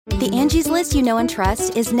The Angie's List you know and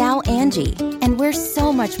trust is now Angie, and we're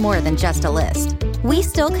so much more than just a list. We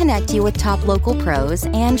still connect you with top local pros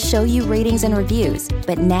and show you ratings and reviews,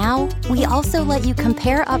 but now we also let you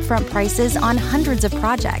compare upfront prices on hundreds of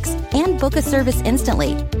projects and book a service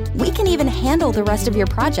instantly. We can even handle the rest of your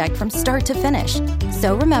project from start to finish.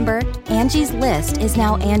 So remember, Angie's List is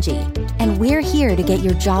now Angie, and we're here to get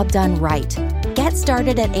your job done right. Get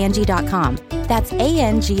started at Angie.com. That's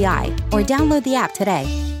ANGI, or download the app today.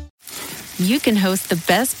 You can host the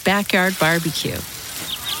best backyard barbecue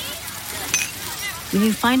when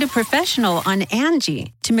you find a professional on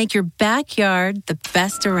Angie to make your backyard the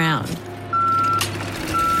best around.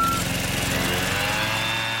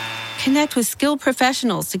 Connect with skilled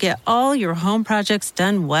professionals to get all your home projects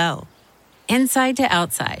done well. Inside to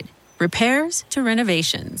outside, repairs to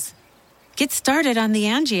renovations. Get started on the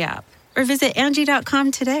Angie app or visit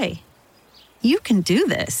Angie.com today. You can do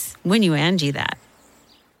this when you Angie that.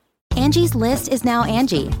 Angie's List is now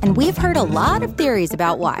Angie, and we've heard a lot of theories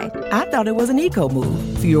about why. I thought it was an eco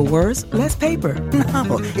move. Fewer words, less paper.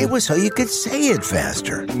 No, it was so you could say it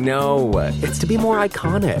faster. No, it's to be more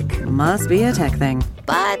iconic. Must be a tech thing.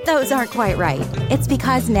 But those aren't quite right. It's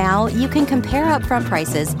because now you can compare upfront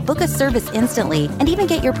prices, book a service instantly, and even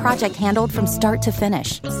get your project handled from start to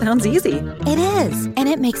finish. Sounds easy. It is, and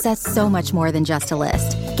it makes us so much more than just a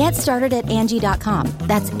list. Get started at Angie.com.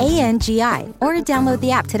 That's ANGI, or download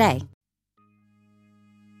the app today.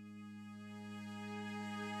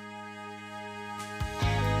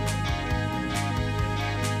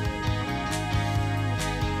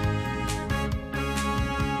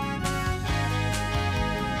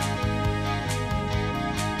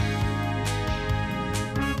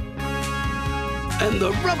 And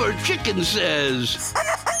the rubber chicken says,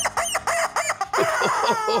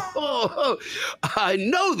 I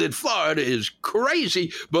know that Florida is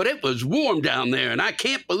crazy, but it was warm down there, and I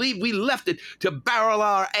can't believe we left it to barrel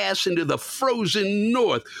our ass into the frozen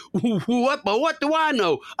north. What do I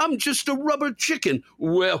know? I'm just a rubber chicken.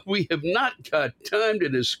 Well, we have not got time to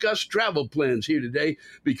discuss travel plans here today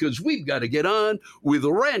because we've got to get on with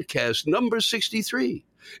Rantcast number 63,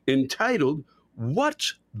 entitled,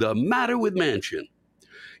 What's the Matter with Manchin?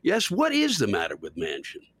 Yes, what is the matter with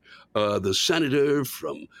Manchin? The senator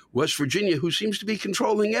from West Virginia who seems to be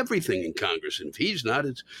controlling everything in Congress. And if he's not,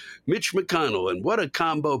 it's Mitch McConnell. And what a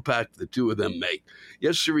combo pack the two of them make.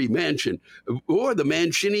 Yes, sirree, Manchin, or the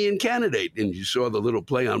Manchinian candidate. And you saw the little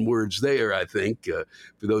play on words there, I think.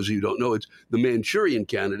 For those of you who don't know, it's the Manchurian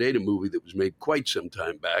Candidate, a movie that was made quite some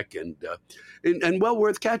time back and well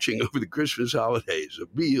worth catching over the Christmas holidays. A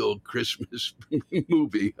real Christmas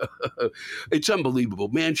movie. It's unbelievable.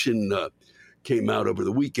 Manchin came out over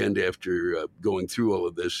the weekend after going through all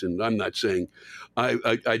of this, and I'm not saying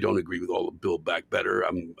I don't agree with all of Build Back Better.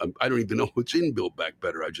 I don't even know what's in Build Back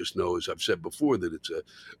Better. I just know, as I've said before, that it's a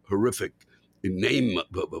horrific name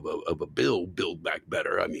of a bill, Build Back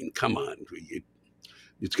Better. I mean, come on,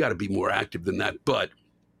 it's got to be more active than that. But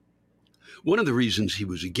one of the reasons he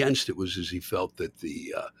was against it was as he felt that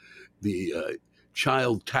the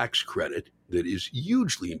child tax credit that is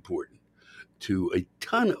hugely important to a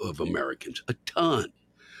ton of Americans, a ton,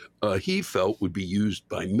 he felt would be used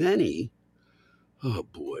by many, oh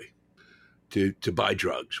boy, to buy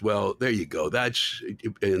drugs. Well, there you go. That's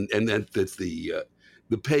and that the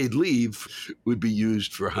paid leave would be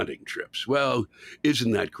used for hunting trips. Well,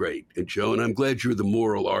 isn't that great, and Joe? And I'm glad you're the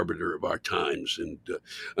moral arbiter of our times. And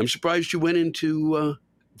I'm surprised you went into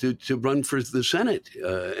to run for the Senate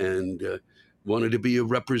and wanted to be a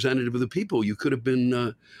representative of the people. You could have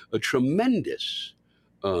been a tremendous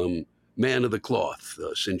man of the cloth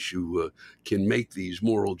since you can make these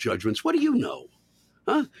moral judgments. What do you know?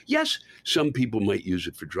 Huh? Yes, some people might use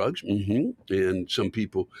it for drugs, and some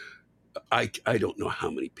people, I don't know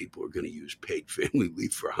how many people are going to use paid family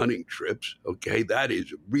leave for hunting trips, okay? That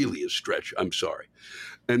is really a stretch, I'm sorry.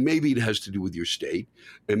 And maybe it has to do with your state,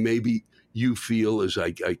 and maybe you feel, as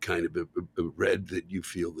I kind of read, that you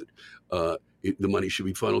feel that the money should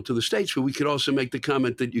be funneled to the states. But we could also make the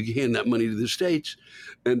comment that you hand that money to the states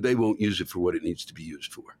and they won't use it for what it needs to be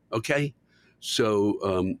used for. Okay.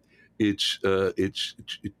 So it's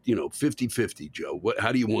 50-50, Joe.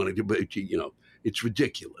 How do you want to do? But it's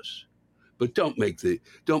ridiculous. But don't make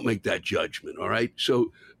that judgment. All right.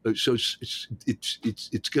 So it's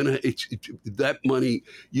that money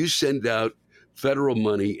you send out. Federal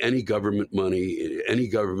money, any government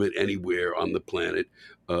anywhere on the planet,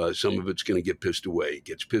 some of it's going to get pissed away. It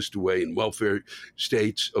gets pissed away in welfare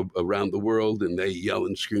states around the world, and they yell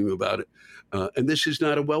and scream about it. And this is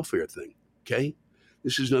not a welfare thing, okay?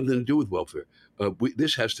 This has nothing to do with welfare.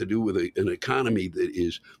 This has to do with an economy that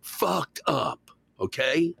is fucked up,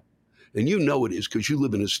 okay? And you know it is because you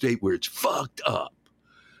live in a state where it's fucked up.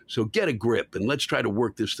 So get a grip and let's try to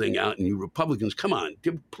work this thing out. And you Republicans, come on,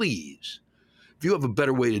 please. If you have a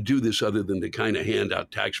better way to do this other than to kind of hand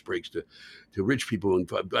out tax breaks to rich people, and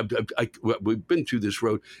we've been through this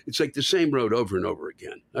road. It's like the same road over and over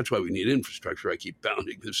again. That's why we need infrastructure. I keep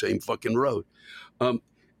pounding the same fucking road.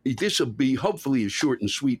 This will be hopefully a short and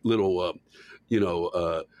sweet little,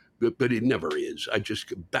 but it never is. I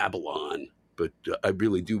just babble on. But I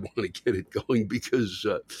really do want to get it going because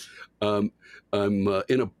I'm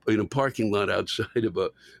in a parking lot outside of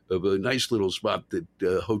a nice little spot, that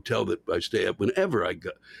hotel that I stay at whenever I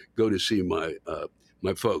go to see my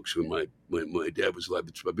folks. When my dad was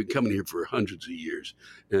alive, I've been coming here for hundreds of years,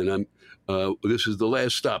 and this is the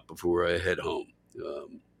last stop before I head home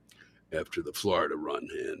after the Florida run,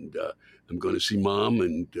 and I'm going to see Mom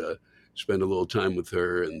and spend a little time with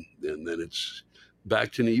her, and then it's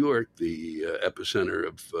back to New York, the epicenter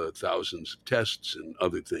of thousands of tests and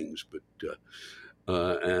other things. But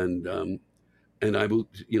and I will,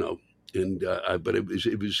 but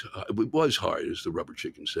it was hard, as the rubber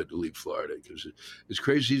chicken said, to leave Florida, because as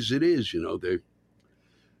crazy as it is,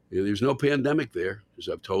 there's no pandemic there, as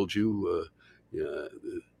I've told you. As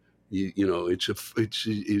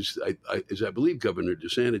I believe Governor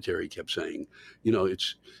DeSantis kept saying,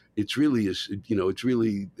 it's really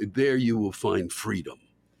there you will find freedom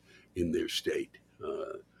in their state.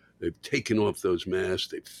 They've taken off those masks.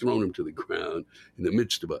 They've thrown them to the ground in the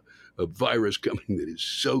midst of a virus coming that is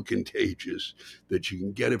so contagious that you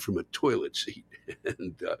can get it from a toilet seat.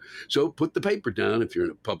 And so put the paper down if you're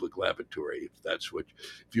in a public lavatory, if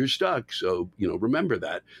you're stuck. So, remember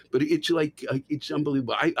that. But it's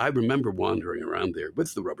unbelievable. I remember wandering around there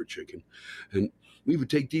with the rubber chicken, and we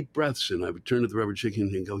would take deep breaths, and I would turn to the rubber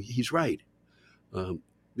chicken and go, he's right.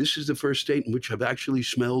 This is the first state in which I've actually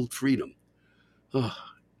smelled freedom. Oh,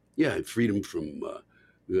 yeah, freedom from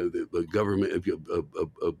the government of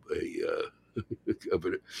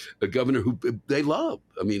a governor who they love.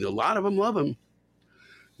 I mean, a lot of them love him.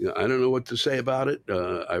 I don't know what to say about it.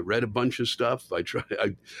 I read a bunch of stuff. I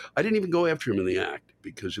didn't even go after him in the act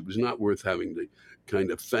because it was not worth having to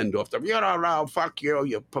kind of fend off fuck you,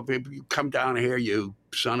 you come down here, you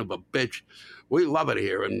son of a bitch. We love it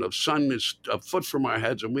here, and the sun is a foot from our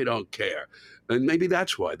heads, and we don't care. And maybe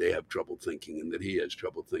that's why they have trouble thinking, and that he has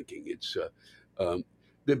trouble thinking. It's,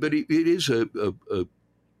 but it is a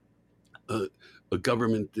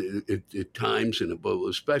government at times, and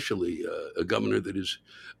especially a governor that is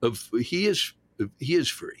he is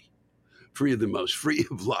free of the most, free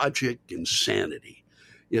of logic and sanity.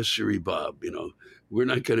 Yes, sir, Bob. We're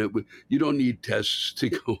not going to. You don't need tests to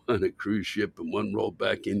go on a cruise ship. And one rolled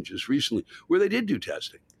back in just recently, where they did do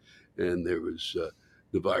testing, and there was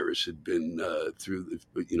the virus had been through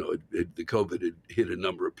the COVID had hit a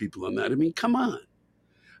number of people on that. I mean, come on,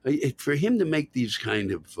 for him to make these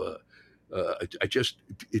kind of.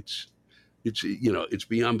 It's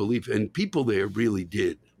beyond belief, and people there really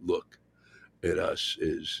did look at us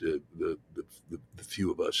as the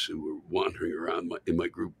few of us who were wandering around in my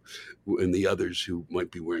group, and the others who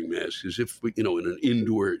might be wearing masks, as if we, in an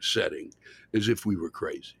indoor setting, as if we were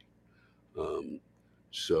crazy.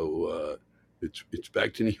 So it's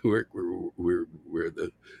back to New York, where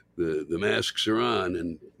the masks are on,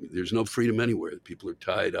 and there's no freedom anywhere. People are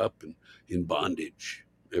tied up and in bondage,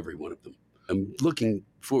 every one of them. I'm looking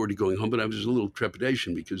forward to going home, but I was a little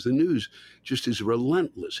trepidation because the news just is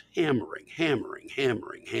relentless hammering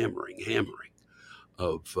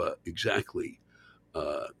of exactly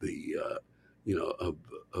this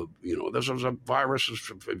is a virus.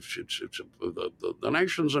 The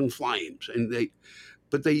nation's in flames, and they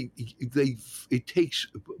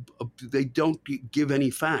don't give any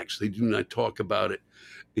facts. They do not talk about it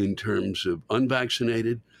in terms of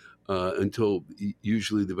unvaccinated. Until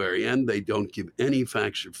usually the very end. They don't give any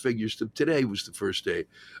facts or figures. Today was the first day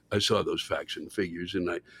I saw those facts and figures, and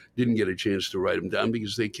I didn't get a chance to write them down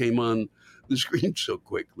because they came on the screen so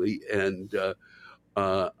quickly. And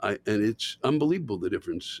it's unbelievable, the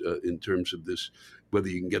difference in terms of this, whether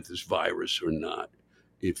you can get this virus or not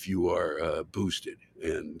if you are boosted.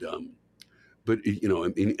 And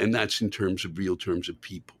and that's in terms of real terms of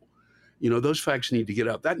people. Those facts need to get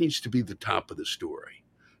out. That needs to be the top of the story.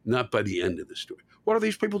 Not by the end of the story. What are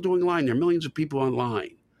these people doing online? There are millions of people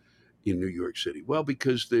online in New York City. Well,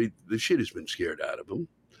 because the shit has been scared out of them,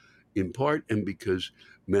 in part, and because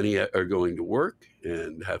many are going to work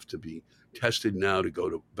and have to be tested now to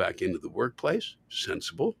go back into the workplace.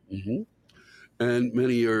 Sensible. Mm-hmm. And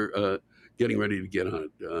many are getting ready to get on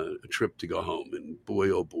a trip to go home. And boy,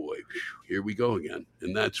 oh boy, here we go again.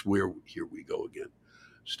 And that's where here we go again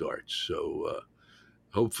starts. So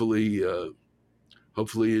hopefully,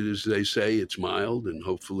 hopefully, as they say, it's mild, and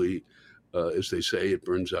hopefully, as they say, it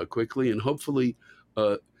burns out quickly, and hopefully,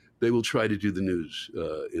 uh, they will try to do the news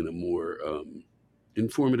in a more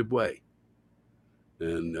informative way.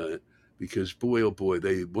 And because boy, oh boy,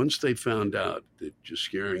 they once they found out that just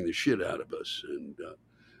scaring the shit out of us, and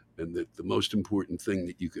that the most important thing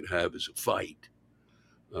that you could have is a fight.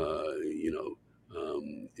 You know,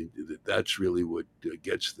 that's really what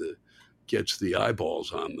gets the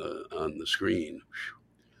eyeballs on the screen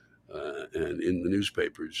and in the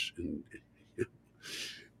newspapers, and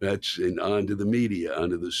that's and onto the media,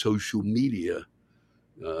 onto the social media.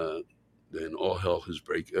 Uh, then all hell has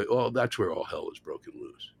break. Oh, that's where all hell is broken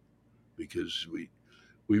loose because we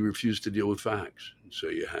refuse to deal with facts. And so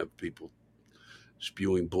you have people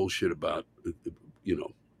spewing bullshit about you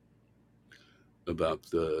know about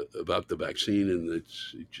the vaccine, and it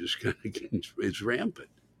just kind of it's rampant.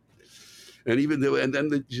 And even though and then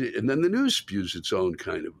the news spews its own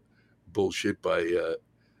kind of bullshit by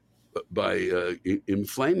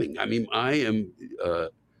inflaming. I mean, I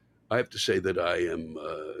have to say that I am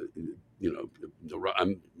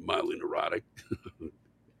I'm mildly neurotic.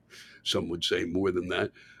 Some would say more than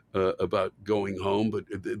that about going home, but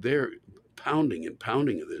their pounding and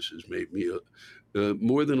pounding of this has made me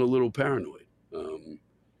more than a little paranoid.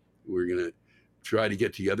 We're gonna try to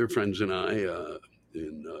get together, friends and I,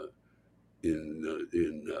 in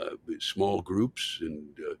small groups and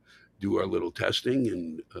do our little testing,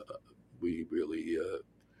 and we really,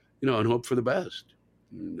 and hope for the best.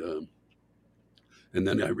 And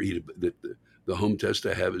then I read that the home test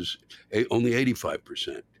I have is only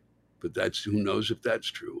 85%, but that's who knows if that's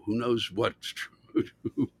true. Who knows what's true?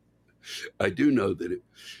 I do know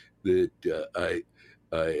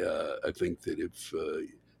I think that if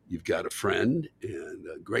you've got a friend, and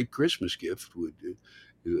a great Christmas gift would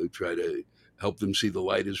try to help them see the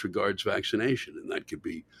light as regards vaccination, and that could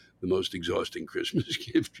be the most exhausting Christmas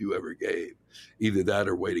gift you ever gave. Either that,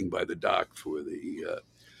 or waiting by the dock for the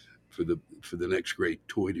next great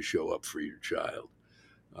toy to show up for your child.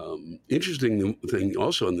 Interesting thing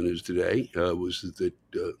also in the news today was that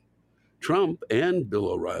Trump and Bill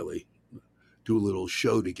O'Reilly do a little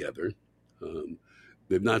show together.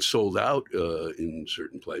 They've not sold out in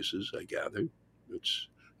certain places, I gather. It's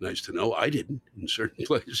nice to know. I didn't in certain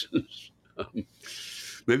places.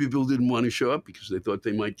 Maybe Bill didn't want to show up because they thought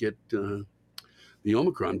they might get the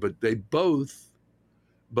Omicron, but they both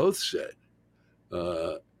said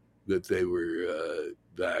that they were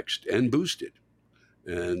vaxxed and boosted,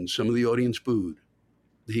 and some of the audience booed.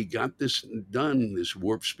 He got this done, this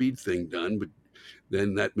warp speed thing done, but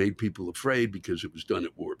then that made people afraid because it was done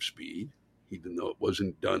at warp speed, even though it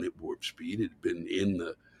wasn't done at warp speed. It had been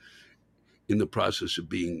in the process of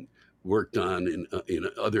being worked on in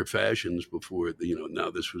other fashions before. Now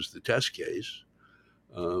this was the test case,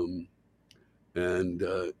 and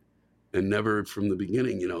never from the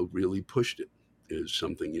beginning, really pushed it as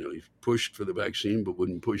something. He pushed for the vaccine, but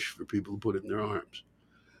wouldn't push for people to put it in their arms,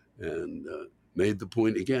 and made the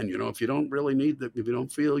point again. If you don't really need that, if you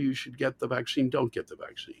don't feel you should get the vaccine, don't get the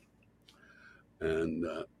vaccine. And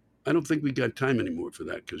I don't think we got time anymore for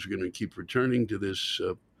that, because we're going to keep returning to this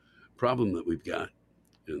problem that we've got,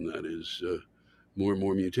 and that is more and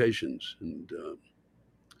more mutations. And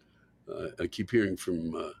I keep hearing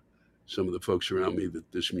from some of the folks around me that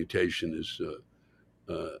this mutation is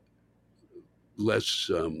less.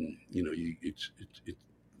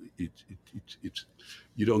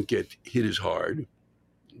 You don't get hit as hard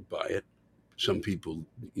by it. Some people,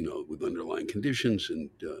 with underlying conditions and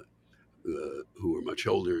who are much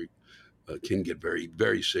older can get very,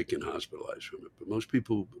 very sick and hospitalized from it. But most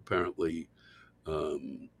people apparently,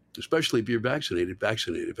 especially if you're vaccinated, that's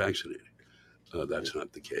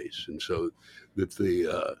not the case. And so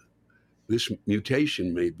that this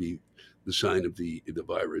mutation may be the sign of the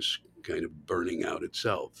virus kind of burning out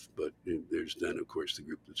itself. But there's then, of course, the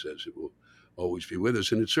group that says it will always be with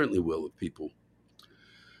us, and it certainly will if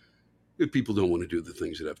people don't want to do the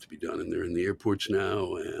things that have to be done, and they're in the airports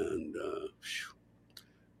now,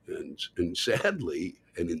 and sadly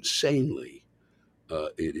and insanely,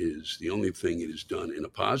 it is the only thing it has done in a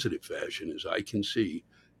positive fashion, as I can see,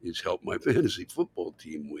 is help my fantasy football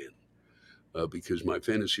team win, because my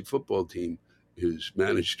fantasy football team has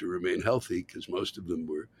managed to remain healthy because most of them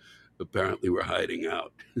were hiding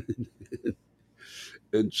out.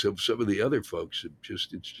 And so some of the other folks it's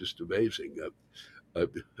just amazing.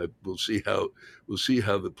 We'll see how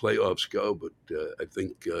the playoffs go, but I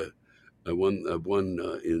think I won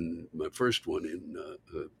in my first one in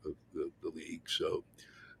the league. So,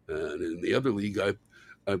 and in the other league,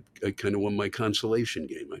 I kind of won my consolation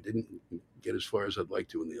game. I didn't get as far as I'd like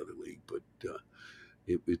to in the other league, but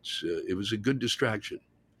it was a good distraction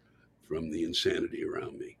from the insanity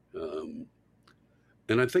around me.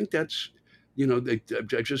 And I think that's, I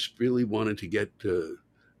just really wanted to get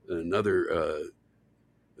another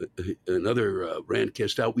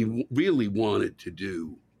Rantcast out. We really wanted to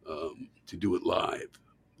do it live,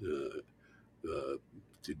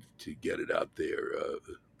 to get it out there.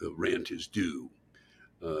 The rant is due.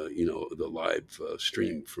 The live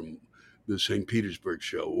stream from the St. Petersburg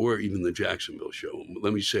show or even the Jacksonville show.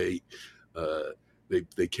 Let me say,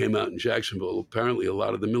 they came out in Jacksonville. Apparently, a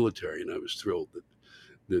lot of the military, and I was thrilled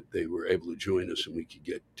that they were able to join us and we could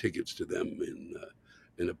get tickets to them.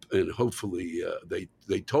 And hopefully,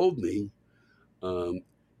 they told me,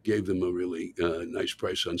 gave them a really nice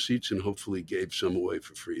price on seats, and hopefully gave some away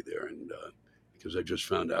for free there. And because I just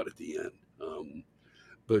found out at the end,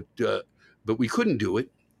 but we couldn't do it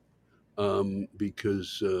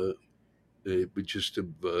because we just have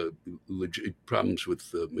legit problems with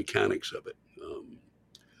the mechanics of it.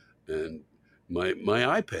 And my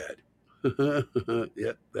iPad,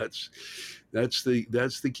 yeah, that's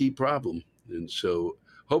the key problem. And so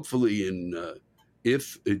hopefully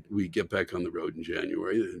we get back on the road in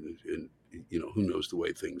January, and who knows the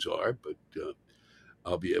way things are, but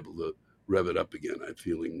I'll be able to rev it up again. I'm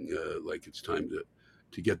feeling like it's time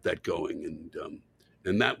to get that going,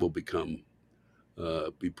 and that will be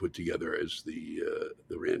put together as the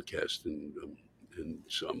Rantcast, and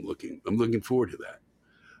so I'm looking forward to that.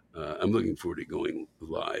 I'm looking forward to going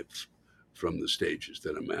live from the stages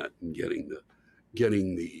that I'm at and getting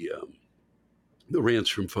the rants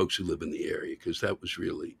from folks who live in the area, because that was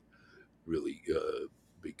really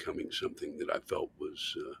becoming something that I felt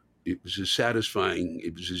was it was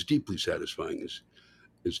as deeply satisfying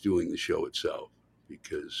as doing the show itself,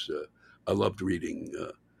 because I loved reading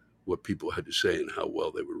what people had to say and how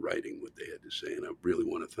well they were writing what they had to say. And I really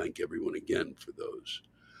want to thank everyone again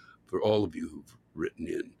for all of you who've written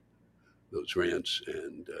in those rants.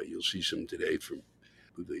 And you'll see some today from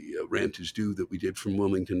the Rant is Due that we did from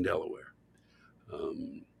Wilmington, Delaware.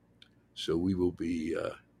 So we will be,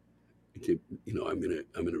 I'm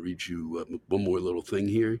gonna read you one more little thing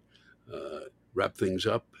here, wrap things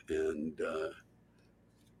up, and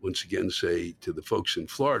once again say to the folks in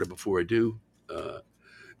Florida before I do,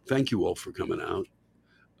 thank you all for coming out.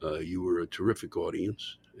 You were a terrific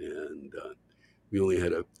audience, and we only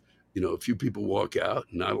had a few people walk out.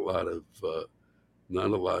 Not a lot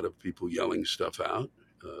of people yelling stuff out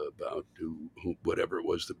about whatever it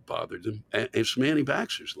was that bothered them. And some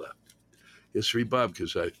anti-vaxxers left. Yes, sir, Bob,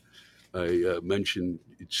 because I mentioned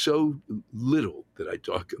it's so little that I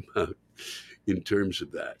talk about in terms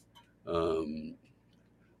of that.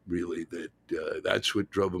 Really, that's what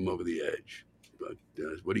drove them over the edge. But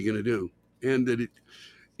what are you going to do? And that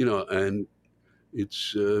and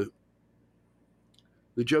it's the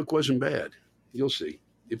joke wasn't bad. You'll see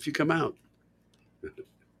if you come out,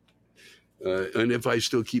 and if I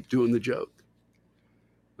still keep doing the joke.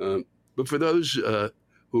 But for those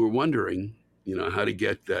who are wondering, how to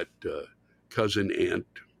get that cousin, aunt,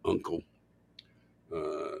 uncle,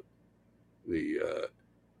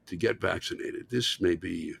 to get vaccinated, this may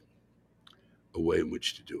be a way in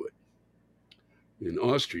which to do it. In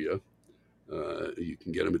Austria, you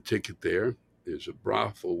can get them a ticket there. There's a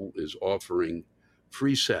brothel is offering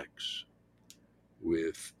free sex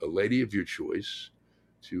with a lady of your choice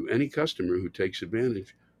to any customer who takes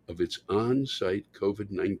advantage of its on-site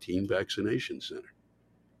COVID-19 vaccination center.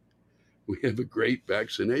 We have a great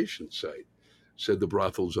vaccination site, said the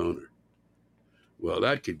brothel's owner. Well,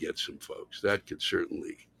 that could get some folks. That could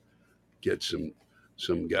certainly get some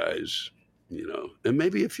guys, and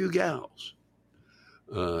maybe a few gals.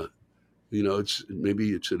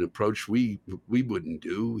 It's an approach we wouldn't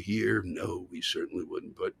do here. No, we certainly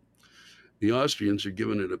wouldn't. But the Austrians are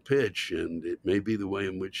giving it a pitch, and it may be the way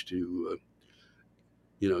in which to,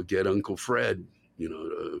 get Uncle Fred,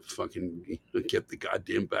 to fucking get the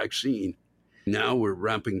goddamn vaccine. Now we're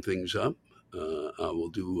wrapping things up. I will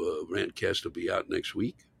do a Rantcast will be out next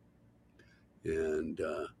week, and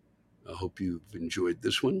I hope you've enjoyed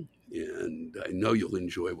this one, and I know you'll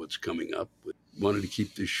enjoy what's coming up. But wanted to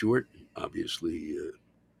keep this short, obviously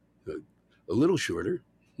a little shorter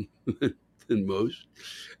than most,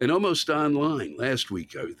 and almost online. Last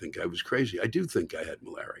week, I think I was crazy. I do think I had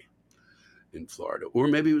malaria in Florida, or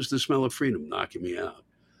maybe it was the smell of freedom knocking me out,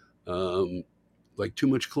 like too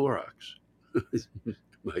much Clorox.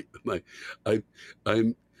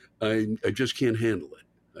 I just can't handle it.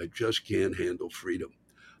 I just can't handle freedom.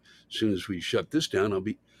 As soon as we shut this down, I'll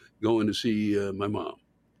be going to see my mom,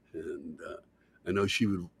 and I know she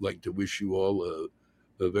would like to wish you all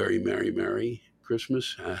a very Merry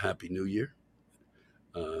Christmas, a Happy New Year.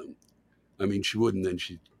 I mean, she wouldn't, then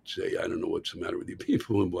she'd say, I don't know what's the matter with you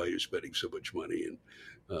people and why you're spending so much money. And,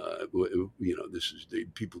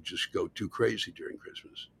 people just go too crazy during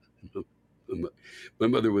Christmas. My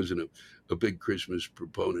mother wasn't a big Christmas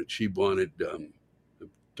proponent. She wanted, I've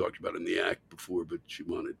talked about it in the act before, but she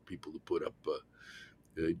wanted people to put up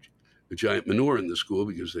a giant menorah in the school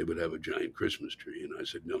because they would have a giant Christmas tree. And I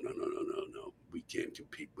said, no. We can't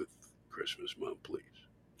compete with Christmas, Mom, please.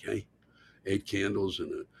 Okay? 8 candles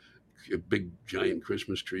and a big giant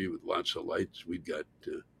Christmas tree with lots of lights. We've got,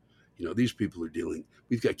 these people are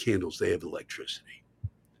we've got candles, they have electricity.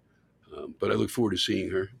 But I look forward to seeing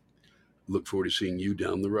her. Look forward to seeing you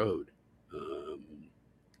down the road.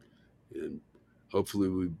 And hopefully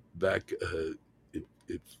we'll be back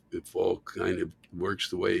if all kind of works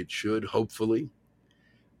the way it should, hopefully.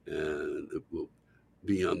 And we'll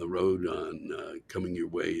be on the road coming your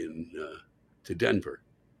way to Denver.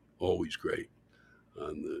 Always great.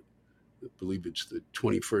 I believe it's the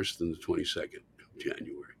 21st and the 22nd of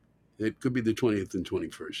January. It could be the 20th and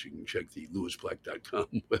 21st. You can check the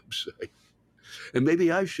lewisblack.com website. And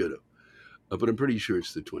maybe I should have, but I'm pretty sure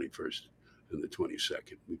it's the 21st and the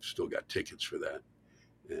 22nd. We've still got tickets for that.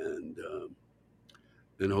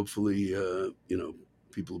 And hopefully,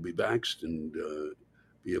 people will be vaxxed and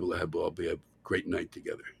be able to have a great night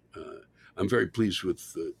together. I'm very pleased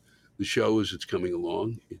with the show as it's coming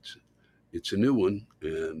along. It's a new one,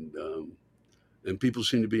 and people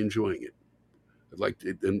seem to be enjoying it. I'd like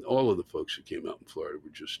to, and all of the folks who came out in Florida were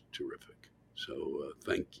just terrific. So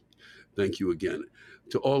thank you again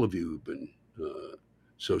to all of you who've been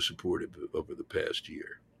so supportive over the past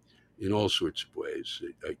year in all sorts of ways.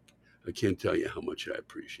 I can't tell you how much I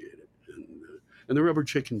appreciate it, and the Rubber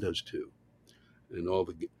Chicken does too, and all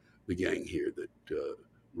the gang here that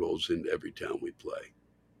rolls into every town we play.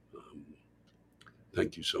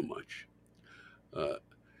 Thank you so much.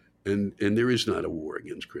 And there is not a war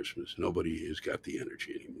against Christmas. Nobody has got the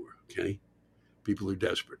energy anymore, okay? People are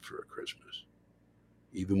desperate for a Christmas,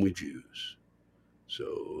 even we Jews.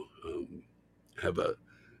 So have a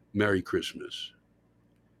Merry Christmas,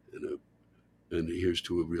 and here's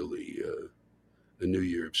to a new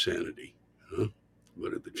year of sanity. Huh?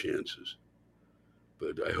 What are the chances?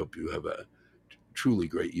 But I hope you have a truly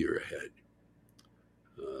great year ahead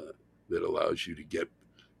that allows you to get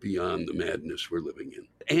beyond the madness we're living in.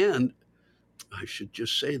 And I should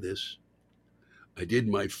just say this. I did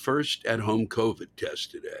my first at-home COVID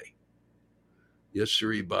test today. Yes,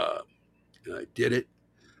 sirree, Bob. I did it,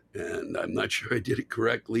 and I'm not sure I did it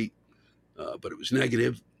correctly, but it was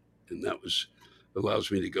negative, and that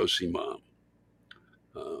allows me to go see Mom.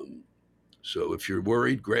 So if you're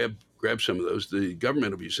worried, grab some of those. The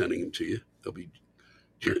government will be sending them to you. They'll be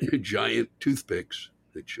giant toothpicks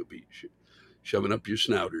that you'll be shoving up your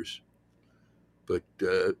snouters. But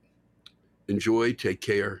enjoy, take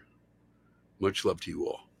care. Much love to you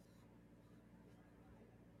all.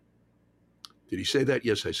 Did he say that?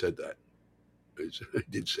 Yes, I said that. I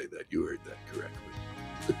did say that. You heard that correctly.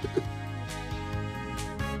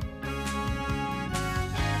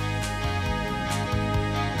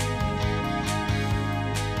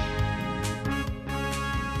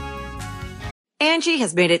 Angie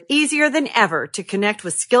has made it easier than ever to connect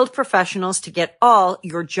with skilled professionals to get all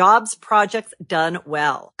your jobs projects done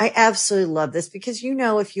well. I absolutely love this because,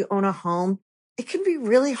 if you own a home, it can be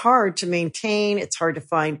really hard to maintain. It's hard to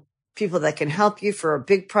find people that can help you for a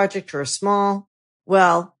big project or a small.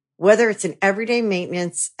 Well, whether it's in everyday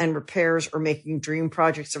maintenance and repairs or making dream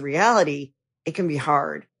projects a reality, it can be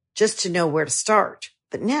hard just to know where to start.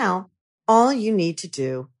 But now all you need to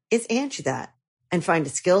do is Angie that and find a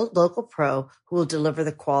skilled local pro who will deliver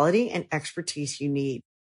the quality and expertise you need.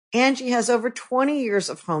 Angie has over 20 years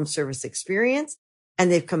of home service experience,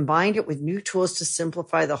 and they've combined it with new tools to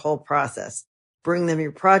simplify the whole process. Bring them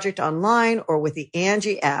your project online or with the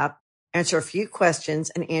Angie app, answer a few questions,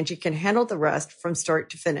 and Angie can handle the rest from start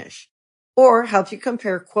to finish. Or help you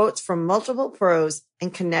compare quotes from multiple pros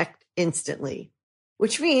and connect instantly,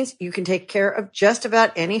 which means you can take care of just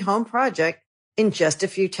about any home project in just a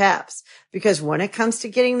few taps. Because when it comes to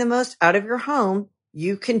getting the most out of your home,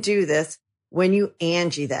 you can do this when you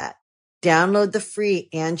Angie that. Download the free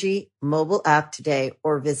Angie mobile app today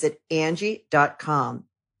or visit Angie.com.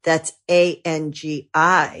 That's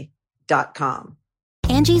ANGI.com.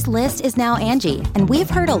 Angie's List is now Angie, and we've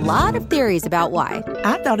heard a lot of theories about why.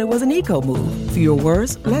 I thought it was an eco move. Fewer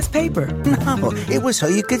words, less paper. No, it was so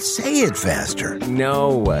you could say it faster.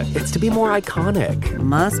 No, it's to be more iconic.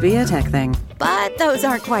 Must be a tech thing. But those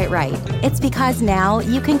aren't quite right. It's because now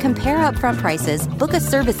you can compare upfront prices, book a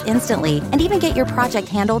service instantly, and even get your project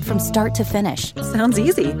handled from start to finish. Sounds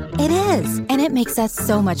easy. It is, and it makes us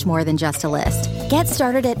so much more than just a list. Get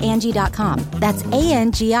started at Angie.com. That's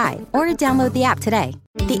ANGI, or download the app today.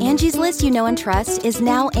 The Angie's List you know and trust is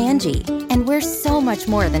now Angie, and we're so much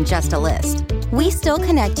more than just a list. We still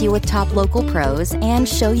connect you with top local pros and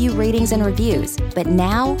show you ratings and reviews, but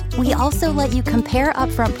now we also let you compare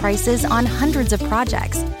upfront prices on hundreds of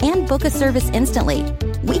projects and book a service instantly.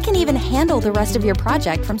 We can even handle the rest of your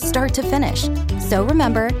project from start to finish. So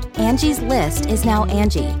remember, Angie's List is now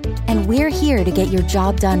Angie, and we're here to get your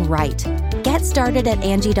job done right. Get started at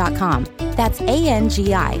Angie.com. That's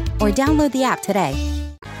ANGI, or download the app today.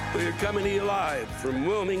 We're coming to you live from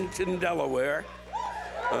Wilmington, Delaware.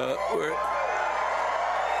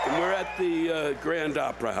 We're at the Grand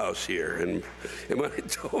Opera House here. And when I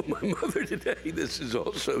told my mother today,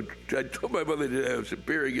 I told my mother today I was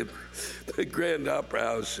appearing at the Grand Opera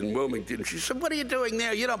House in Wilmington. She said, "What are you doing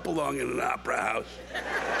there? You don't belong in an opera house."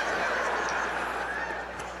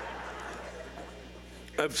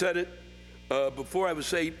 I've said it before. I would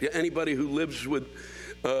say to anybody who lives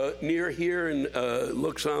near here and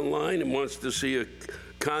looks online and wants to see a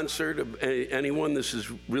concert of anyone, this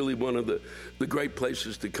is really one of the great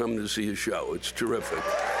places to come to see a show. It's terrific.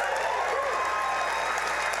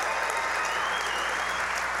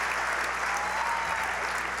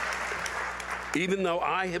 Even though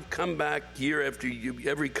I have come back year after year,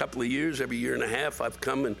 every couple of years, every year and a half, I've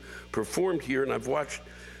come and performed here, and I've watched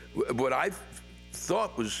what I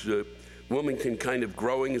thought was Wilmington kind of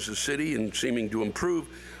growing as a city and seeming to improve.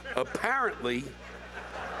 Apparently,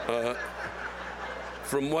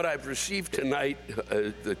 from what I've received tonight,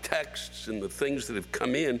 the texts and the things that have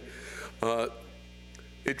come in,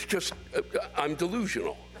 it's just, I'm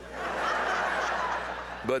delusional.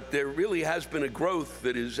 But there really has been a growth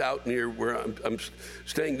that is out near where I'm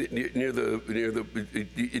staying, near the.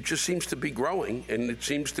 It just seems to be growing, and it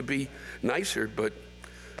seems to be nicer. But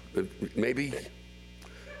maybe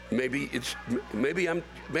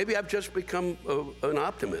I've just become an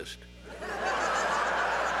optimist.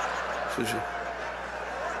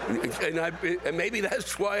 And maybe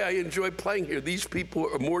that's why I enjoy playing here. These people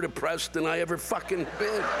are more depressed than I ever fucking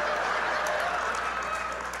been.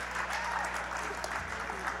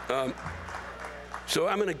 So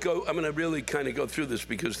I'm gonna really kind of go through this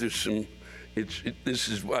because there's some.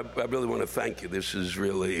 I really want to thank you. This is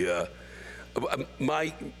really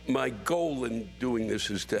my goal in doing this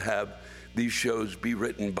is to have these shows be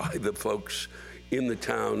written by the folks in the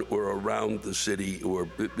town or around the city,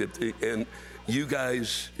 and you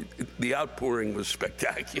guys, the outpouring was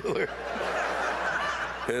spectacular.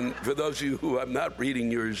 And for those of you who I'm not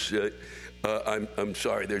reading yours, I'm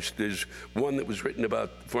sorry. There's one that was written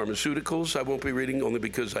about pharmaceuticals. I won't be reading only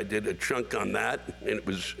because I did a chunk on that, and it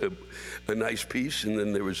was a nice piece. And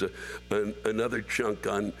then there was another chunk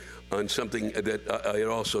on something that I had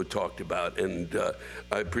also talked about, and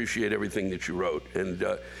I appreciate everything that you wrote. And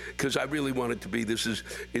because I really want it to be, this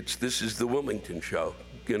is the Wilmington show,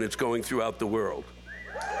 and it's going throughout the world.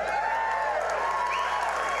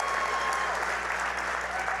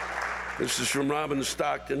 This is from Robin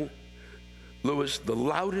Stockton. Lewis, the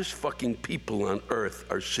loudest fucking people on earth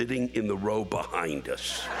are sitting in the row behind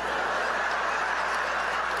us.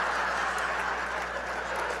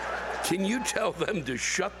 Can you tell them to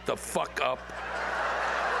shut the fuck up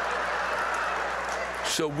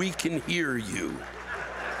so we can hear you?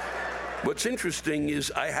 What's interesting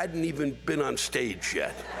is I hadn't even been on stage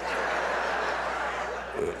yet.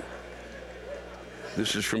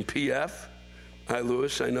 This is from PF. Hi,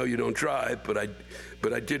 Lewis. I know you don't drive, but I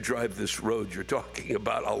did drive this road you're talking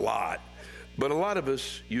about a lot. But a lot of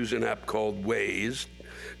us use an app called Waze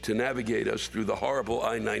to navigate us through the horrible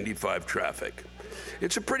I-95 traffic.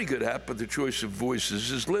 It's a pretty good app, but the choice of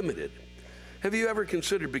voices is limited. Have you ever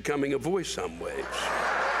considered becoming a voice on Waze?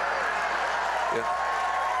 Yeah.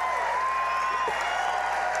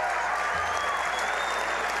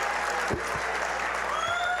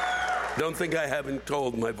 Don't think I haven't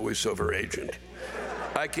told my voiceover agent.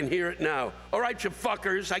 I can hear it now. All right, you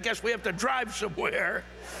fuckers, I guess we have to drive somewhere.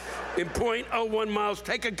 In 0.01 miles,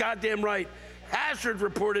 take a goddamn right. Hazard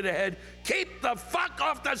reported ahead. Keep the fuck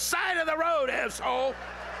off the side of the road, asshole.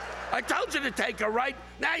 I told you to take a right.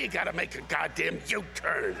 Now you gotta make a goddamn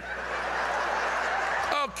U-turn.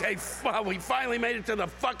 Okay, we finally made it to the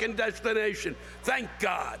fucking destination. Thank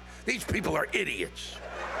God. These people are idiots.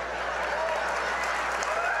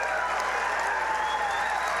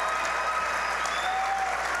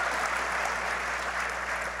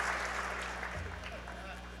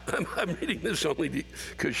 I'm reading this only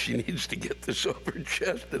because she needs to get this off her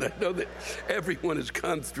chest, and I know that everyone has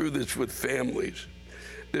gone through this with families.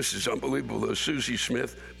 This is unbelievable, though. Susie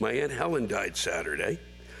Smith, my Aunt Helen died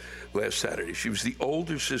last Saturday. She was the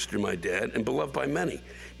older sister of my dad and beloved by many.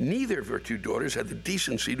 Neither of her two daughters had the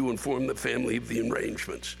decency to inform the family of the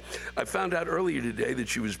arrangements. I found out earlier today that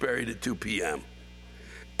she was buried at 2 p.m.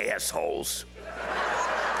 Assholes.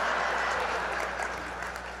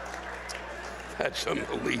 That's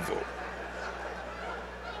unbelievable.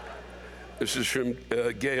 This is from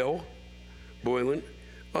Gail Boylan.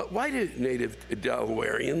 Why do native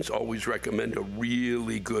Delawareans always recommend a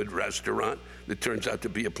really good restaurant that turns out to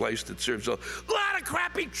be a place that serves a lot of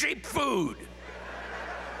crappy, cheap food?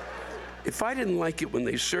 If I didn't like it when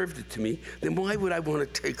they served it to me, then why would I want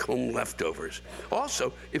to take home leftovers?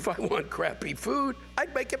 Also, if I want crappy food,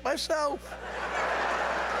 I'd make it myself.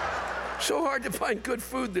 So hard to find good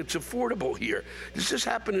food that's affordable here. Does this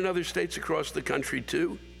happen in other states across the country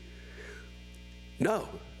too? No.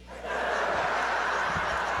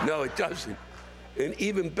 No, it doesn't. And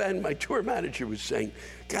even Ben, my tour manager, was saying,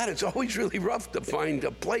 God, it's always really rough to find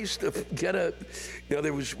a place to get a... Now,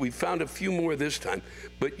 we found a few more this time,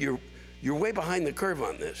 but you're way behind the curve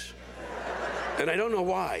on this. And I don't know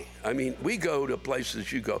why. I mean, we go to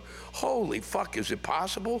places you go, holy fuck, is it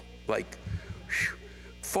possible? Like,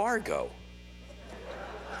 Fargo.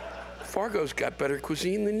 Fargo's got better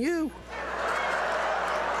cuisine than you.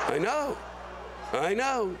 I know.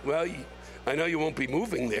 Well, I know you won't be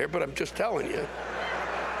moving there, but I'm just telling you.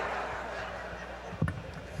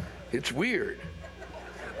 It's weird.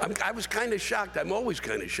 I was kind of shocked. I'm always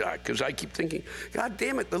kind of shocked because I keep thinking, God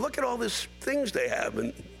damn it, look at all these things they have.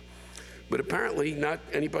 But apparently not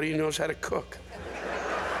anybody knows how to cook.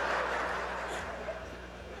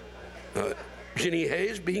 Ginny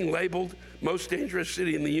Hayes being labeled most dangerous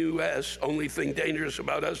city in the U.S. Only thing dangerous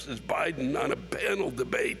about us is Biden on a panel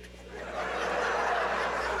debate.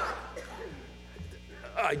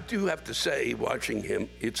 I do have to say, watching him,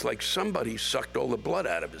 it's like somebody sucked all the blood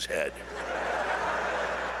out of his head.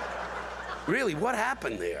 Really, what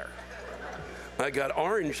happened there? I got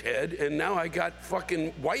orange head, and now I got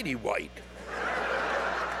fucking whitey white.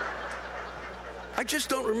 I just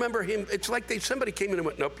don't remember him. It's like somebody came in and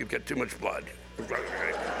went, nope, you've got too much blood.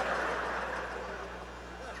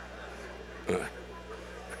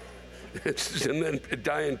 And then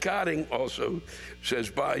Diane Cotting also says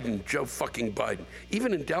Biden, Joe fucking Biden.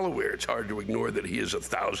 Even in Delaware, it's hard to ignore that he is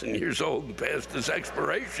 1,000 years old and past his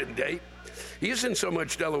expiration date. He isn't so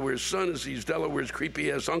much Delaware's son as he's Delaware's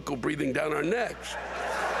creepy-ass uncle breathing down our necks.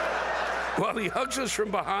 While he hugs us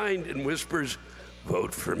from behind and whispers,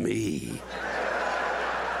 vote for me.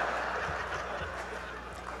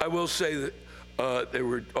 I will say that there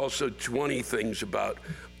were also 20 things about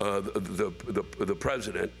the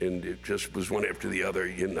president, and it just was one after the other.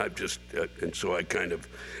 And and so I kind of,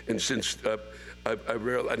 and since I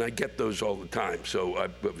rarely, and I get those all the time. So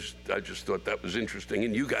I just thought that was interesting.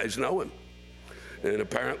 And you guys know him, and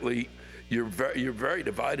apparently you're very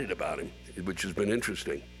divided about him, which has been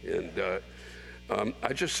interesting. And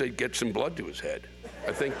I just say get some blood to his head.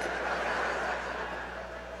 I think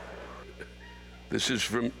this is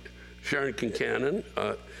from Sharon Kincannon.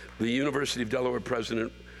 The University of Delaware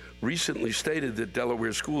president recently stated that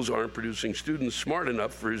Delaware schools aren't producing students smart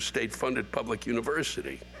enough for his state-funded public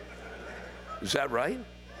university. Is that right?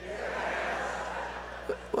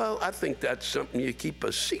 Yes. Well, I think that's something you keep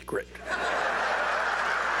a secret.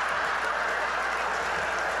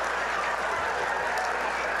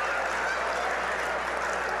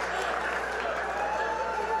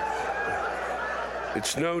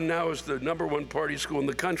 It's known now as the #1 party school in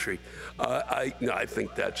the country. I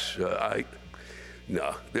think that's,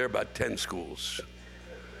 no, there are about 10 schools.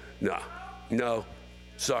 No,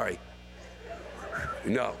 sorry.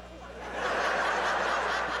 No,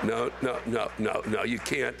 you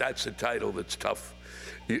can't. That's a title that's tough.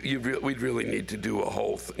 We'd really need to do a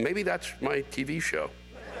whole thing. Maybe that's my TV show.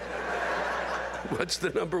 What's the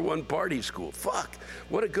 #1 party school? Fuck,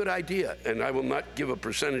 what a good idea. And I will not give a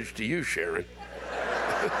percentage to you, Sharon.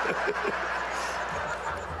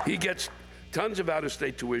 He gets tons of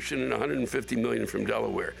out-of-state tuition and $150 million from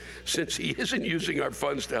Delaware. Since he isn't using our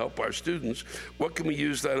funds to help our students, what can we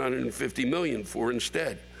use that $150 million for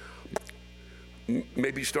instead?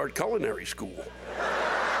 Maybe start culinary school.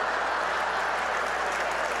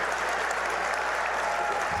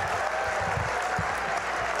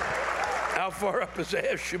 How far up his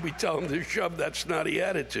ass should we tell him to shove that snotty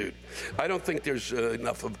attitude? I don't think there's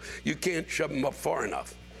enough of, you can't shove him up far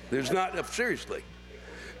enough. There's not, seriously.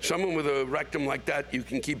 Someone with a rectum like that, you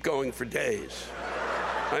can keep going for days.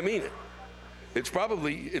 I mean it. It's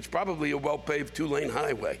probably a well-paved 2-lane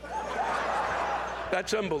highway.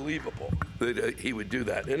 That's unbelievable that he would do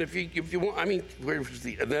that. And if you want, I mean, where was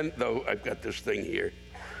the? And then though, I've got this thing here.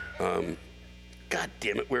 God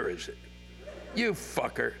damn it, where is it? You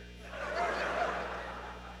fucker.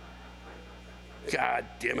 God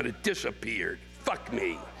damn it, it disappeared. Fuck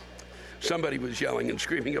me. Somebody was yelling and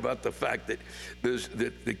screaming about the fact that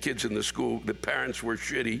the kids in the school, the parents were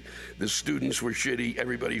shitty, the students were shitty,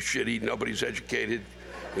 everybody's shitty, nobody's educated.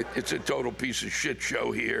 It's a total piece of shit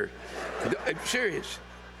show here. I'm serious.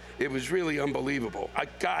 It was really unbelievable.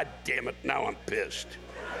 God damn it, now I'm pissed.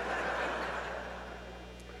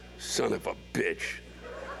 Son of a bitch.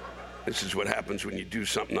 This is what happens when you do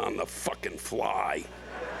something on the fucking fly.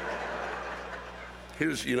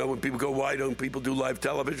 Here's, when people go, why don't people do live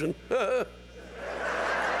television?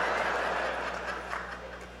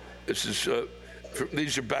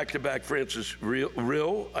 These are back-to-back Francis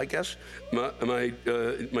Rill, I guess. My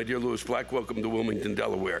dear Lewis Black, welcome to Wilmington,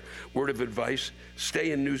 Delaware. Word of advice,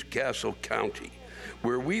 stay in Newcastle County.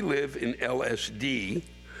 Where we live in LSD,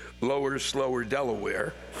 lower, slower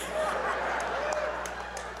Delaware,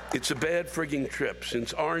 it's a bad frigging trip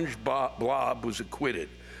since Orange Blob was acquitted.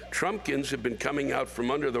 Trumpkins have been coming out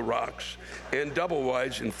from under the rocks and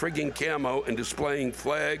double-wides in frigging camo and displaying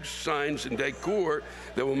flags, signs, and decor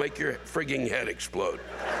that will make your frigging head explode.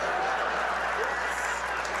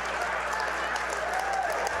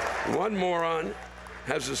 One moron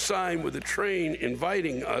has a sign with a train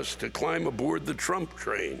inviting us to climb aboard the Trump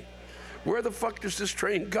train. Where the fuck does this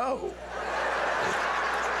train go?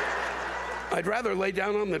 I'd rather lay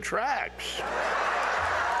down on the tracks.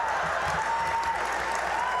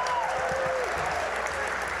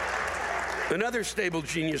 Another stable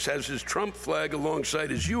genius has his Trump flag alongside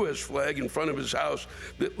his U.S. flag in front of his house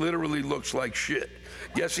that literally looks like shit.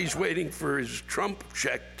 Guess he's waiting for his Trump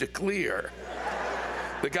check to clear.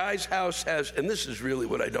 The guy's house has, and this is really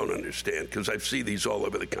what I don't understand, because I see these all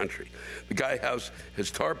over the country. The guy's house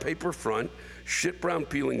has tar paper front, shit brown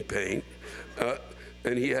peeling paint,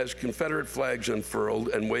 and he has Confederate flags unfurled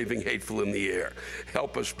and waving hateful in the air.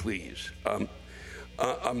 Help us, please.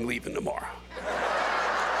 I'm leaving tomorrow.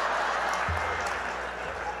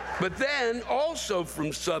 But then, also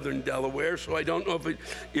from southern Delaware, so I don't know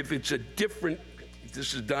if it's a different,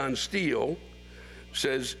 this is Don Steele,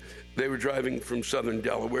 says they were driving from southern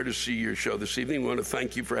Delaware to see your show this evening. We want to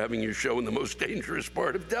thank you for having your show in the most dangerous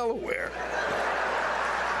part of Delaware.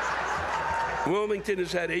 Wilmington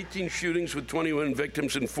has had 18 shootings with 21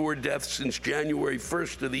 victims and 4 deaths since January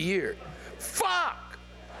 1st of the year. Fuck!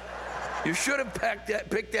 You should have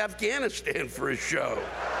picked Afghanistan for a show.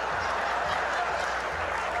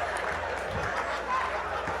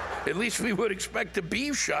 At least we would expect to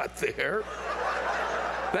be shot there.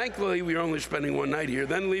 Thankfully, we are only spending one night here,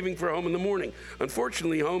 then leaving for home in the morning.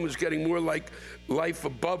 Unfortunately, home is getting more like life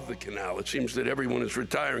above the canal. It seems that everyone is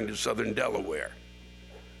retiring to southern Delaware.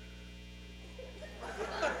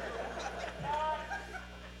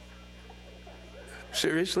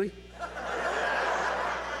 Seriously?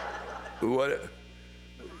 What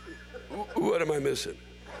am I missing?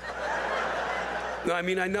 No, I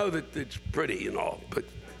mean, I know that it's pretty and all, but...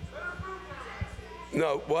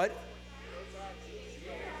 No, what?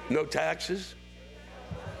 No taxes?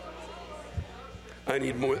 I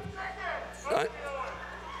need more.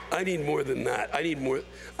 I need more than that. I need more.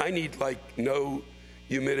 I need like no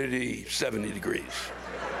humidity, 70 degrees.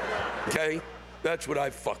 Okay? That's what I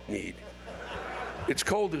fuck need. It's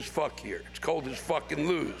cold as fuck here. It's cold as fuck in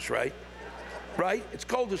Lewis, right? Right? It's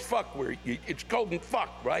cold as fuck where it's cold and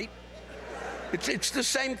fuck, right? It's the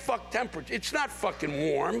same fuck temperature. It's not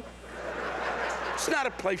fucking warm. It's not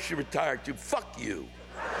a place you retire to. Fuck you.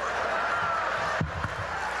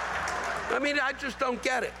 I mean, I just don't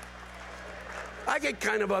get it. I get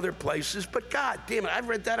kind of other places, but God damn it, I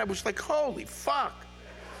read that, I was like, holy fuck.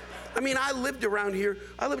 I mean, I lived around here.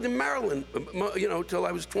 I lived in Maryland, till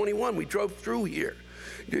I was 21. We drove through here.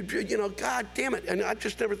 God damn it. And I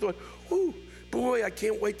just never thought, ooh, boy, I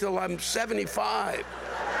can't wait till I'm 75.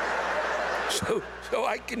 So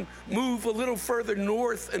I can move a little further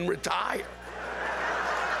north and retire.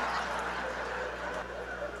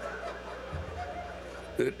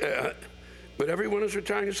 But everyone is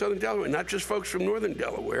retiring to southern Delaware, not just folks from northern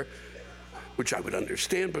Delaware, which I would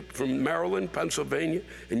understand, but from Maryland, Pennsylvania,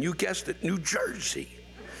 and you guessed it, New Jersey.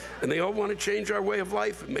 And they all want to change our way of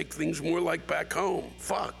life and make things more like back home.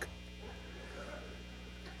 Fuck.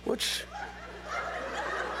 What's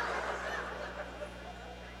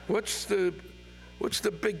the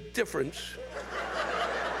big difference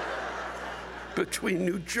between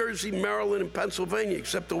New Jersey, Maryland, and Pennsylvania,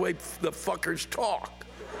 except the way the fuckers talk?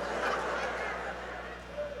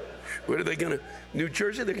 What are they going to, New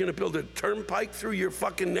Jersey, they're going to build a turnpike through your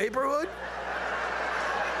fucking neighborhood?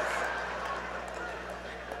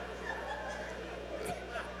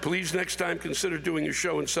 Please, next time, consider doing a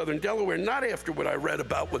show in Southern Delaware, not after what I read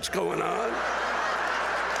about what's going on.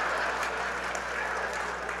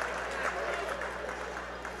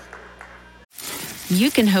 You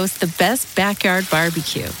can host the best backyard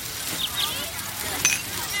barbecue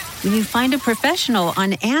when you find a professional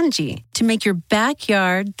on Angie to make your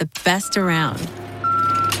backyard the best around.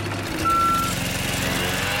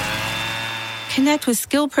 Connect with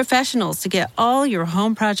skilled professionals to get all your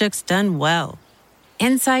home projects done well.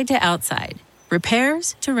 Inside to outside,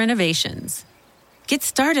 repairs to renovations. Get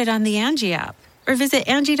started on the Angie app or visit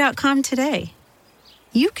Angie.com today.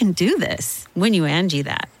 You can do this when you Angie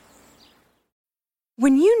that.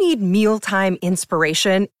 When you need mealtime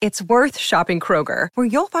inspiration, it's worth shopping Kroger, where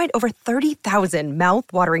you'll find over 30,000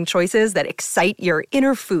 mouth-watering choices that excite your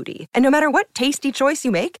inner foodie. And no matter what tasty choice you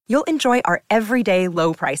make, you'll enjoy our everyday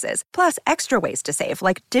low prices, plus extra ways to save,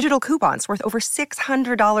 like digital coupons worth over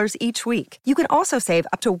 $600 each week. You can also save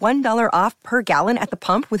up to $1 off per gallon at the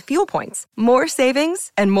pump with fuel points. More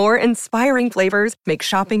savings and more inspiring flavors make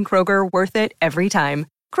shopping Kroger worth it every time.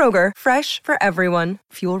 Kroger, fresh for everyone.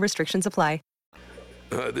 Fuel restrictions apply.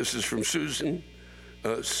 This is from Susan.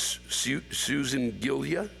 Susan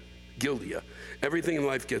Gilia. Everything in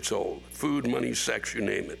life gets old. Food, money, sex, you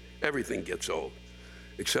name it. Everything gets old.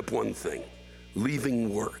 Except one thing.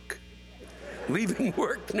 Leaving work. Leaving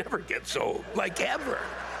work never gets old. Like ever.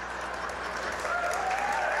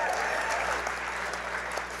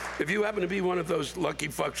 If you happen to be one of those lucky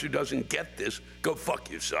fucks who doesn't get this, go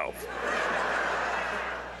fuck yourself.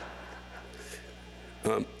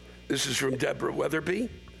 This is from Deborah Weatherby.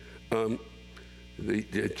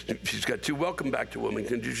 She's got two. Welcome back to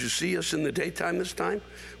Wilmington. Did you see us in the daytime this time?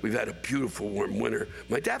 We've had a beautiful warm winter.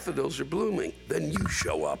 My daffodils are blooming. Then you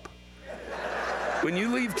show up. When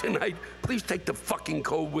you leave tonight, please take the fucking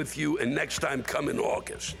cold with you, and next time come in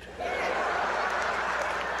August.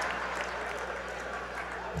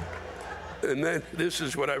 And then this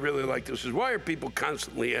is what I really like. This is, why are people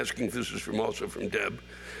constantly asking, this is also from Deb,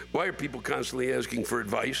 why are people constantly asking for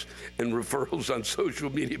advice and referrals on social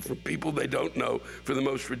media from people they don't know for the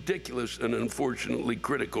most ridiculous and unfortunately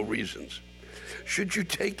critical reasons? Should you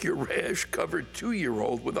take your rash-covered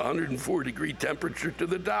 2-year-old with a 104-degree temperature to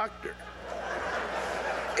the doctor?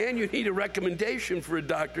 And you need a recommendation for a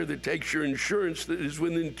doctor that takes your insurance that is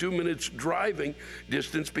within 2 minutes driving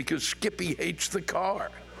distance because Skippy hates the car.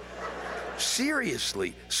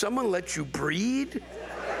 Seriously, someone let you breed?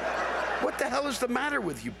 What the hell is the matter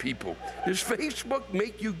with you people? Does Facebook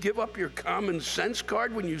make you give up your common sense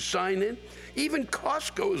card when you sign in? Even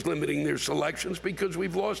Costco is limiting their selections because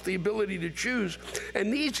we've lost the ability to choose.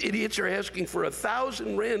 And these idiots are asking for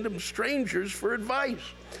 1,000 random strangers for advice.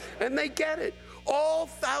 And they get it. All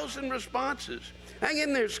 1,000 responses. Hang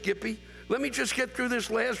in there, Skippy. Let me just get through this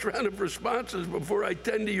last round of responses before I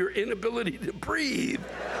tend to your inability to breathe.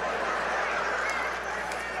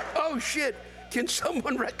 Oh, shit. Can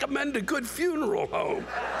someone recommend a good funeral home?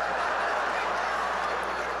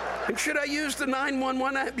 And should I use the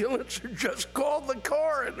 911 ambulance or just call the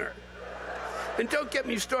coroner? And don't get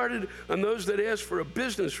me started on those that ask for a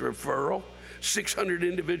business referral. 600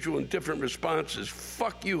 individual and different responses.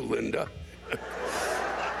 Fuck you, Linda.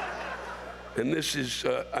 And this is,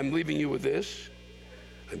 I'm leaving you with this.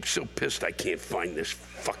 I'm so pissed I can't find this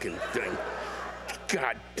fucking thing.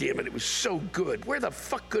 God damn it, it was so good. Where the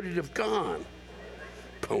fuck could it have gone?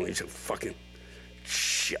 Ponies are fucking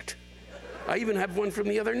shit. I even have one from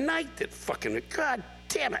the other night that fucking, God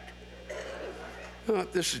damn it. Oh,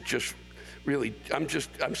 this is just really, I'm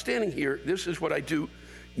standing here. This is what I do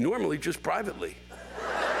normally just privately.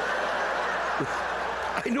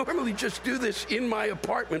 I normally just do this in my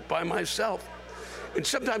apartment by myself. And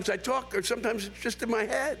sometimes I talk, or sometimes it's just in my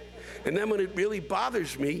head. And then when it really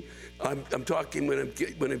bothers me, I'm talking when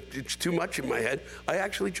it's too much in my head, I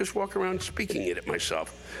actually just walk around speaking it at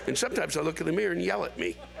myself. And sometimes I look in the mirror and yell at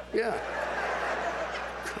me. Yeah.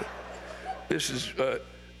 This is,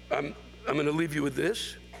 I'm going to leave you with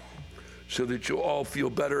this so that you'll all feel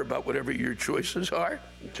better about whatever your choices are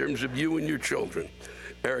in terms of you and your children.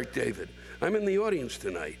 Eric David. I'm in the audience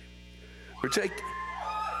tonight.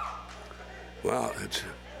 Wow,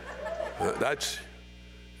 that's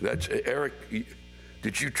Eric.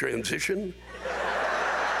 Did you transition?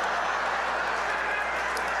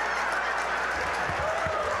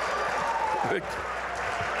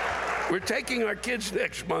 We're taking our kids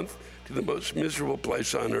next month to the most miserable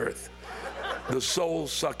place on earth, the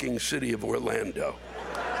soul-sucking city of Orlando.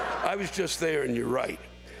 I was just there, and you're right.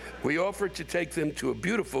 We offered to take them to a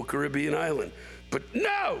beautiful Caribbean island, but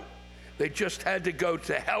no! They just had to go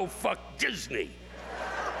to hellfuck Disney.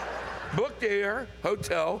 Booked air,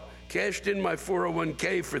 hotel, cashed in my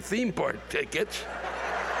 401k for theme park tickets.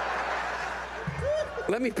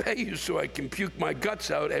 Let me pay you so I can puke my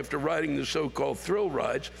guts out after riding the so-called thrill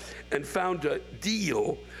rides, and found a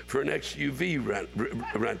deal for an SUV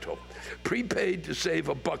rental. Prepaid to save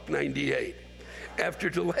 $1.98. After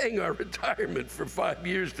delaying our retirement for 5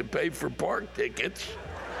 years to pay for park tickets,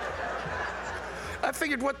 I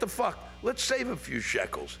figured, what the fuck? Let's save a few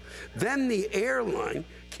shekels. Then the airline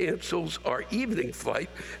cancels our evening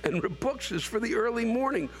flight and rebooks us for the early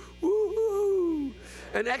morning. Woo-hoo!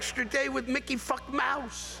 An extra day with Mickey fuck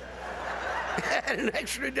Mouse. And an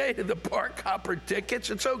extra day to the park hopper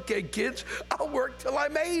tickets. It's okay, kids. I'll work till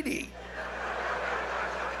I'm 80.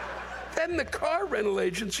 Then the car rental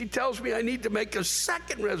agency tells me I need to make a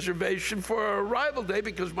second reservation for our arrival day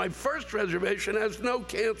because my first reservation has no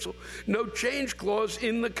change clause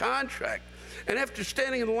in the contract. And after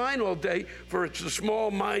standing in line all day for It's a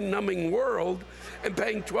Small Mind-Numbing World and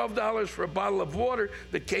paying $12 for a bottle of water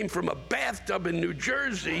that came from a bathtub in New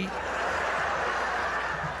Jersey,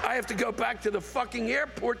 I have to go back to the fucking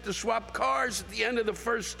airport to swap cars at the end of the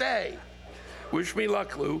first day. Wish me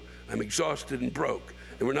luck, Lou. I'm exhausted and broke.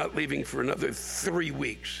 And we're not leaving for another 3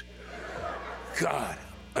 weeks. God,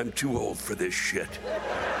 I'm too old for this shit.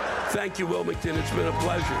 Thank you, Wilmington. It's been a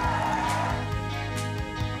pleasure.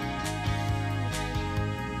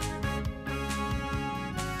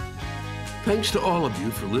 Thanks to all of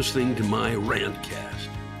you for listening to my rantcast.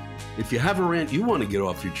 If you have a rant you want to get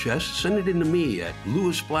off your chest, send it in to me at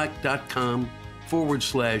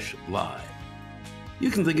lewisblack.com/live.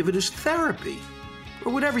 You can think of it as therapy,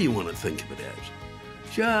 or whatever you want to think of it as.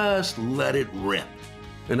 Just let it rip.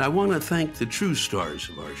 And I want to thank the true stars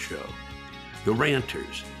of our show, the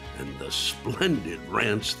ranters, and the splendid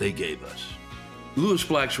rants they gave us. Lewis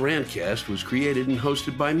Black's Rantcast was created and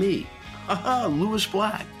hosted by me, Lewis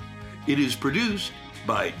Black. It is produced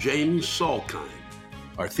by James Salkind.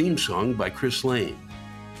 Our theme song by Chris Lane.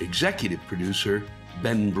 Executive producer,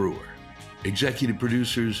 Ben Brewer. Executive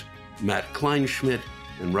producers, Matt Kleinschmidt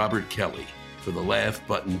and Robert Kelly for the Laugh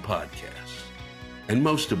Button Podcast. And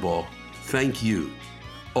most of all, thank you,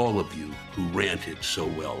 all of you who ranted so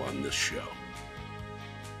well on this show.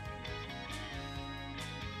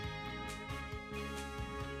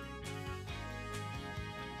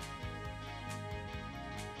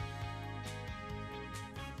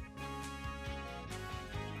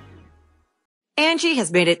 Angie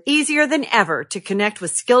has made it easier than ever to connect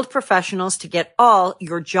with skilled professionals to get all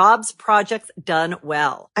your jobs projects done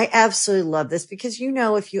well. I absolutely love this because,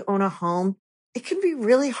 if you own a home, it can be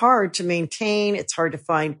really hard to maintain. It's hard to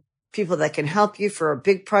find people that can help you for a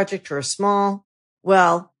big project or a small.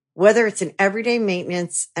 Well, whether it's in everyday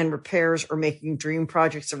maintenance and repairs or making dream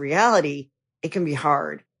projects a reality, it can be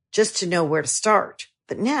hard just to know where to start.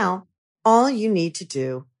 But now all you need to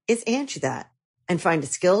do is Angie that and find a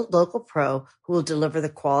skilled local pro who will deliver the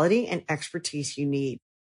quality and expertise you need.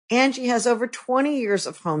 Angie has over 20 years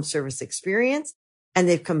of home service experience, and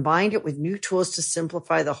they've combined it with new tools to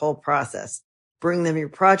simplify the whole process. Bring them your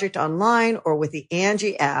project online or with the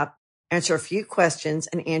Angie app, answer a few questions,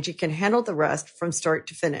 and Angie can handle the rest from start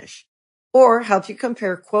to finish. Or help you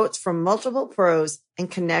compare quotes from multiple pros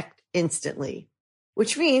and connect instantly,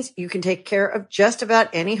 which means you can take care of just about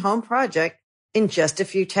any home project in just a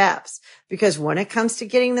few taps. Because when it comes to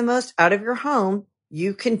getting the most out of your home,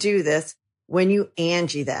 you can do this when you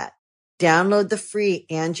Angie that. Download the free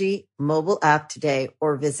Angie mobile app today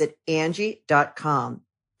or visit Angie.com.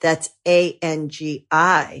 That's ANGI.com.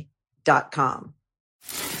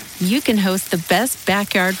 You can host the best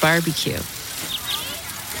backyard barbecue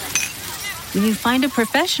when you find a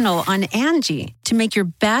professional on Angie to make your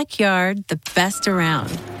backyard the best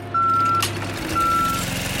around.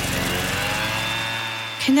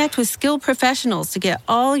 Connect with skilled professionals to get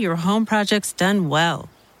all your home projects done well.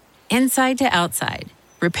 Inside to outside,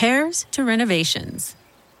 repairs to renovations.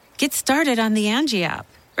 Get started on the Angie app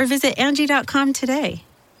or visit Angie.com today.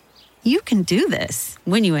 You can do this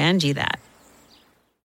when you Angie that.